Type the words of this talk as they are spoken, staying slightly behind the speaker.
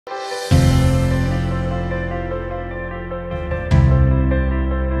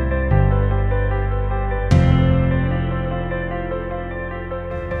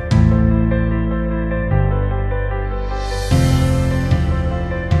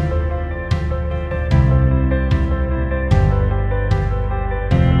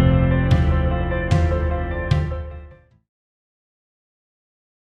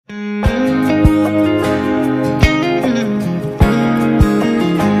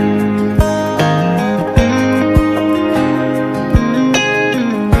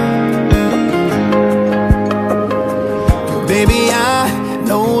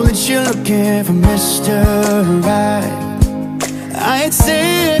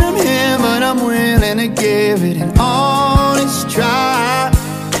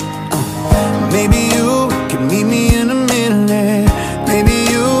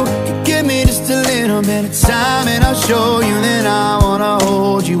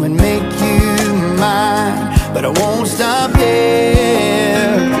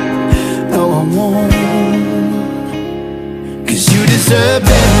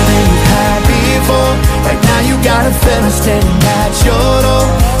got a fella standing at your door.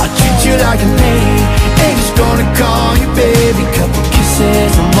 I'll treat you like a lady, ain't just gonna call you baby. Couple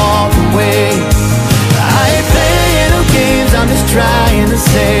kisses, I'm walk away. I ain't playing no games, I'm just trying to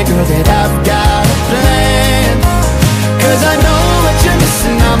say, girl, that I've got a plan. Cause I know what you're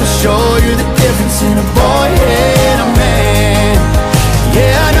missing, I'ma show you the difference in a boy and a man.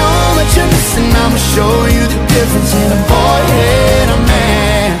 Yeah, I know what you're missing, I'ma show you the difference in a boy and a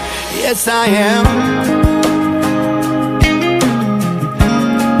man. Yes, I am.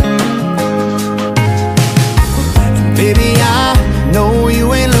 And baby, I know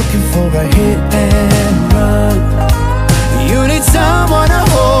you ain't looking for a hit and run. You need someone to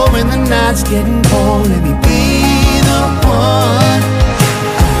hold when the night's getting cold. Let me be the one.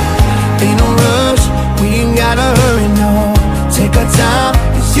 Ain't no rush, we ain't gotta hurry, no. Take our time,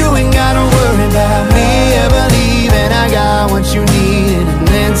 cause you ain't gotta worry about me ever leaving. I got what you need and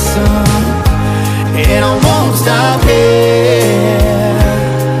then some. And I won't stop here,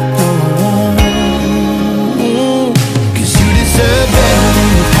 no. Cause you deserve better than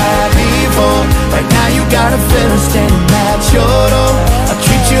you've had before. Right now you got a fella standing at your door. I'll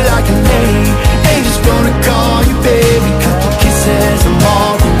treat you like a lady, ain't just gonna call you baby. Couple kisses and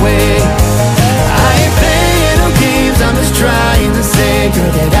walk away. I ain't playing no games, I'm just trying to say,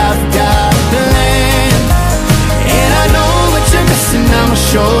 girl, that I've got a plan. And I know what you're missing, I'ma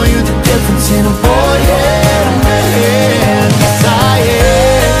show you the difference in a boy and a man. Yes, I am.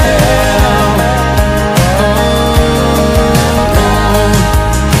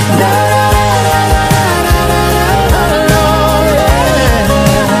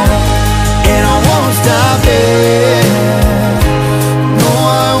 And I won't stop there. No,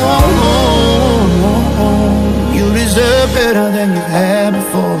 I won't. You deserve better than you've had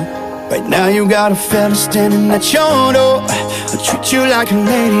before. Right now you got a fella standing at your door. I'll treat you like a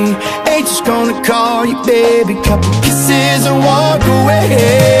lady, ain't just gonna call you baby. Couple kisses and walk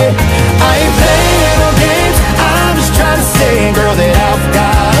away.